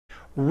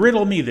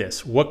Riddle me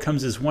this. What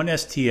comes as one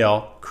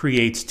STL,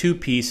 creates two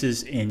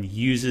pieces, and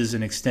uses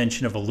an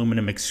extension of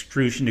aluminum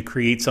extrusion to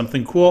create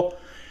something cool?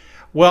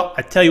 Well,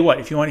 I tell you what,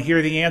 if you want to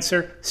hear the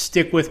answer,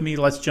 stick with me.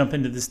 Let's jump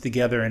into this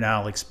together and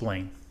I'll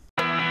explain.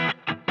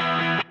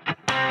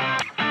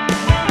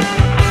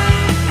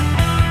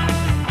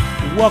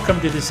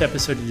 Welcome to this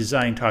episode of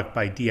Design Talk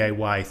by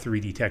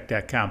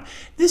DIY3DTech.com.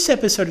 This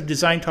episode of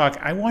Design Talk,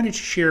 I wanted to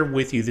share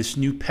with you this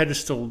new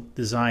pedestal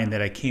design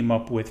that I came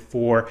up with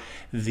for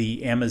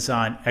the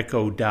Amazon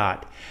Echo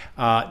Dot.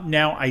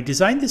 Now, I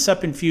designed this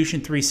up in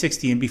Fusion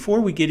 360, and before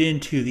we get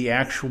into the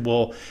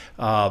actual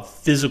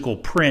physical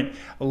print,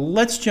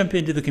 let's jump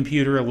into the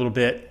computer a little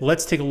bit.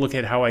 Let's take a look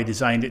at how I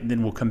designed it, and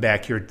then we'll come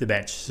back here at the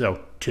bench.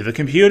 So, to the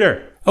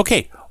computer.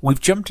 Okay, we've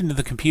jumped into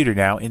the computer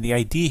now, and the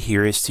idea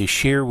here is to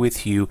share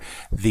with you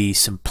the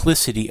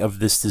simplicity of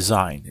this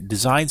design.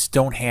 Designs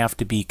don't have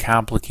to be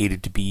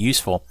complicated to be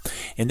useful,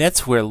 and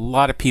that's where a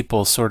lot of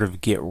people sort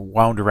of get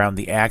wound around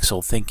the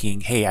axle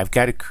thinking, hey, I've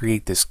got to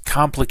create this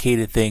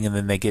complicated thing, and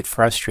then they get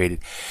frustrated.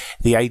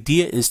 The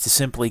idea is to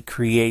simply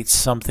create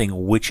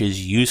something which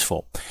is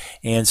useful.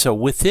 And so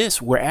with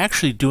this, we're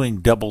actually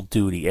doing double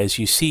duty. As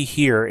you see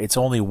here, it's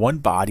only one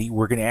body.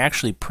 We're going to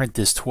actually print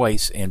this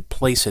twice and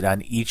place it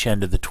on each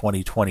end of the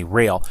 2020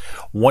 rail.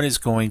 One is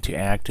going to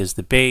act as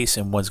the base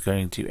and one's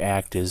going to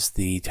act as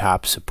the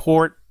top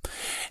support.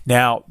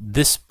 Now,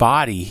 this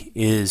body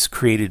is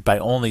created by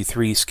only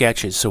 3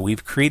 sketches, so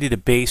we've created a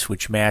base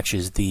which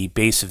matches the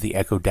base of the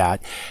Echo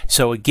Dot.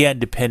 So again,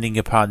 depending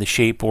upon the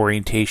shape,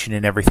 orientation,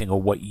 and everything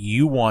of what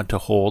you want to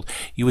hold,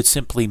 you would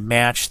simply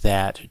match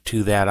that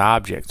to that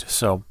object.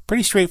 So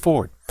pretty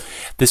straightforward.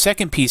 The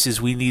second piece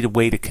is we need a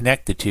way to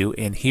connect the two,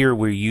 and here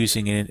we're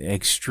using an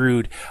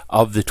extrude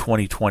of the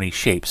 2020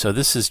 shape. So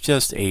this is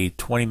just a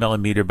 20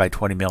 millimeter by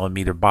 20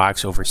 millimeter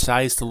box,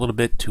 oversized a little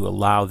bit to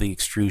allow the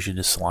extrusion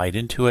to slide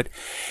into it.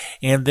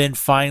 And then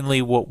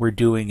finally what we're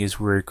doing is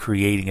we're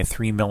creating a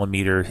 3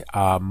 millimeter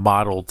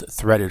modeled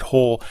threaded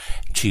hole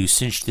to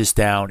cinch this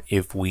down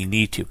if we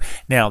need to.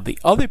 Now, the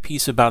other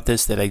piece about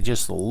this that I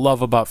just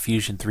love about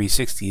Fusion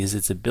 360 is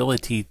its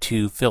ability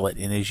to fillet.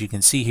 And as you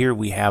can see here,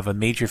 we have a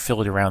major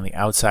fillet around the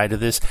outside of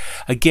this.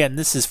 Again,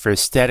 this is for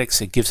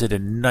aesthetics. It gives it a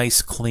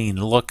nice clean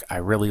look. I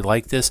really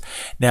like this.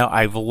 Now,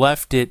 I've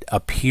left it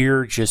up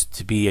here just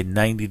to be a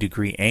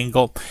 90-degree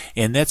angle,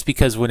 and that's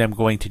because what I'm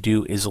going to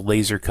do is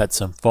laser cut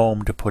some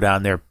foam to put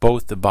on there,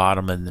 both the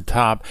bottom and the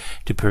top,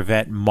 to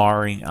prevent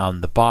marring on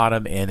the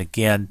bottom, and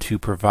again to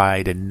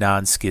provide a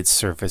non-skid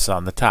surface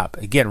on the top.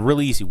 Again,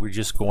 really easy. We're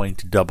just going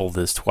to double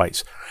this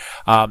twice.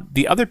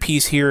 The other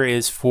piece here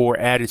is for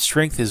added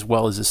strength as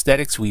well as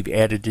aesthetics. We've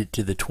added it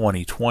to the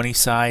 2020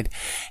 side,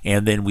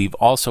 and then we've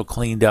also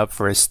cleaned up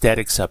for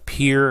aesthetics up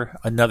here,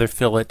 another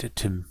fillet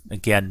to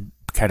again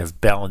kind of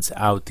balance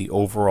out the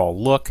overall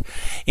look.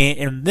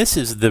 And this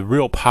is the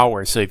real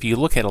power. So if you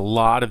look at a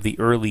lot of the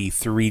early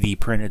 3D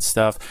printed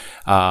stuff,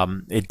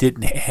 it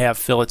didn't have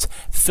fillets.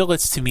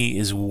 Fillets to me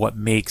is what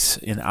makes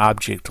an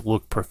object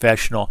look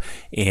professional,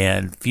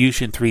 and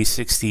Fusion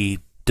 360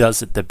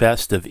 does it the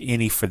best of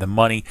any for the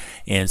money.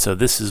 And so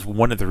this is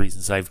one of the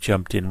reasons I've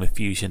jumped in with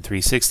Fusion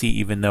 360,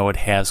 even though it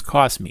has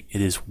cost me. It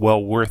is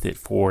well worth it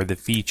for the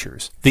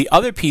features. The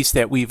other piece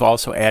that we've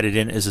also added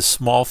in is a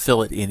small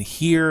fillet in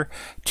here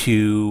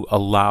to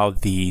allow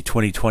the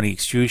 2020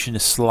 extrusion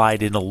to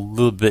slide in a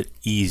little bit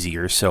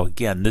easier. So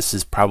again, this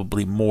is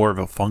probably more of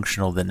a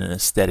functional than an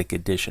aesthetic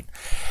addition.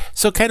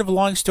 So kind of a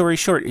long story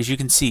short, as you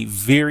can see,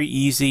 very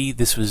easy.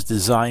 This was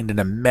designed in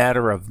a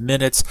matter of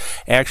minutes.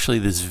 Actually,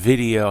 this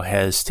video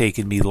has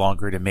taken me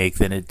longer to make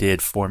than it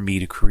did for me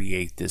to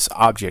create this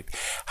object.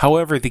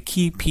 However, the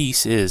key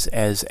piece is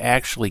as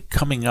actually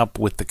coming up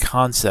with the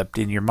concept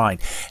in your mind.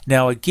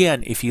 Now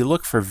again, if you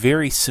look for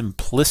very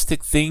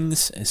simplistic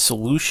things and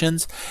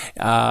solutions,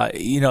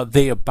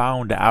 they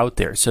abound out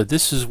there. So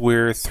this is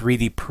where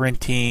 3D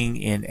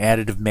printing and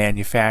additive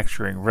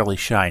manufacturing really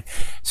shine.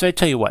 So I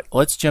tell you what,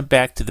 let's jump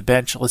back to the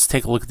bench. Let's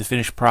take a look at the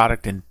finished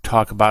product and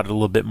talk about it a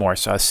little bit more.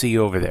 So I'll see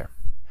you over there.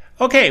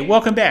 Okay,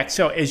 welcome back.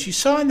 So as you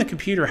saw in the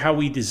computer how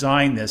we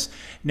designed this,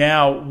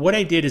 now what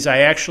I did is I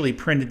actually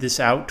printed this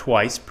out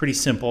twice, pretty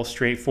simple,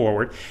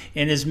 straightforward.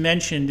 And as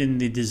mentioned in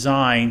the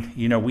design,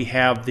 we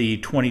have the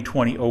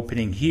 2020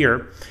 opening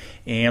here.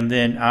 And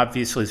then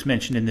obviously as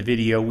mentioned in the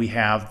video, we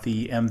have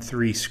the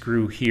M3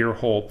 screw here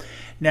hole.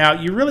 Now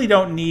you really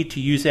don't need to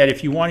use that.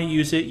 If you want to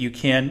use it, you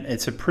can.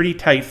 It's a pretty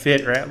tight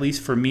fit, or at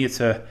least for me it's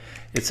a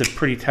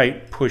pretty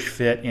tight push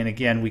fit. And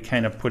again, we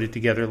kind of put it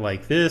together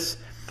like this.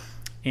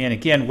 And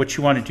again, what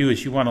you want to do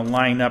is you want to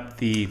line up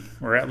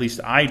or at least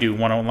I do,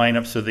 want to line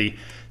up so the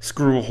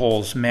screw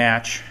holes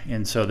match,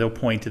 and so they'll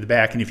point to the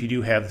back, and if you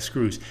do have the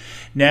screws.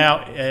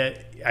 Now,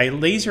 I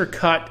laser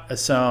cut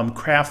some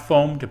craft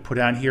foam to put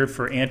on here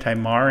for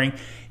anti-marring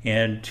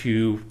and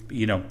to,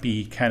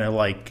 be kind of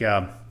like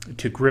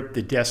to grip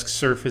the desk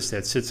surface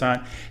that sits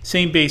on.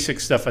 Same basic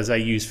stuff as I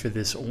use for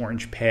this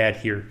orange pad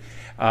here.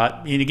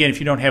 And again, if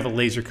you don't have a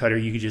laser cutter,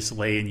 you can just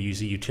lay and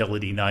use a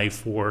utility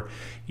knife or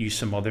use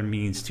some other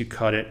means to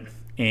cut it.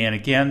 And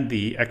again,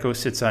 the Echo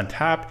sits on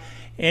top,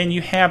 and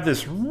you have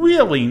this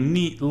really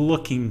neat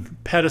looking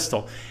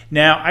pedestal.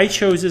 Now I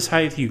chose this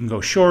height. You can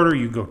go shorter,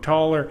 you can go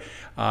taller,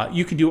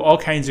 you can do all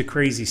kinds of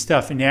crazy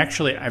stuff, and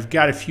actually I've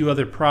got a few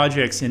other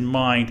projects in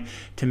mind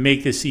to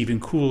make this even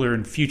cooler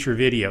in future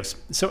videos.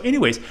 So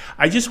anyways,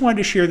 I just wanted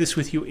to share this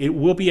with you. It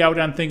will be out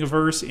on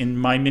Thingiverse in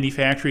my mini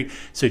factory,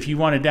 so if you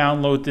want to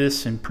download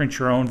this and print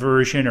your own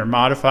version or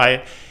modify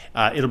it,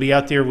 it'll be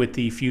out there with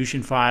the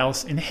Fusion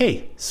files. And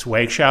hey,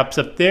 Swag Shop's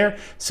up there.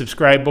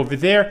 Subscribe over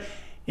there.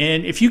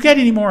 And if you got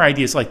any more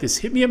ideas like this,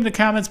 hit me up in the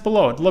comments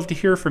below. I'd love to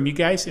hear from you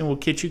guys, and we'll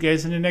catch you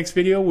guys in the next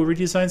video where we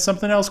design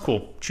something else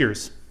cool.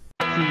 Cheers.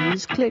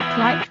 Please click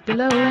like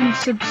below and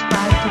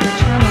subscribe to the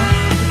channel.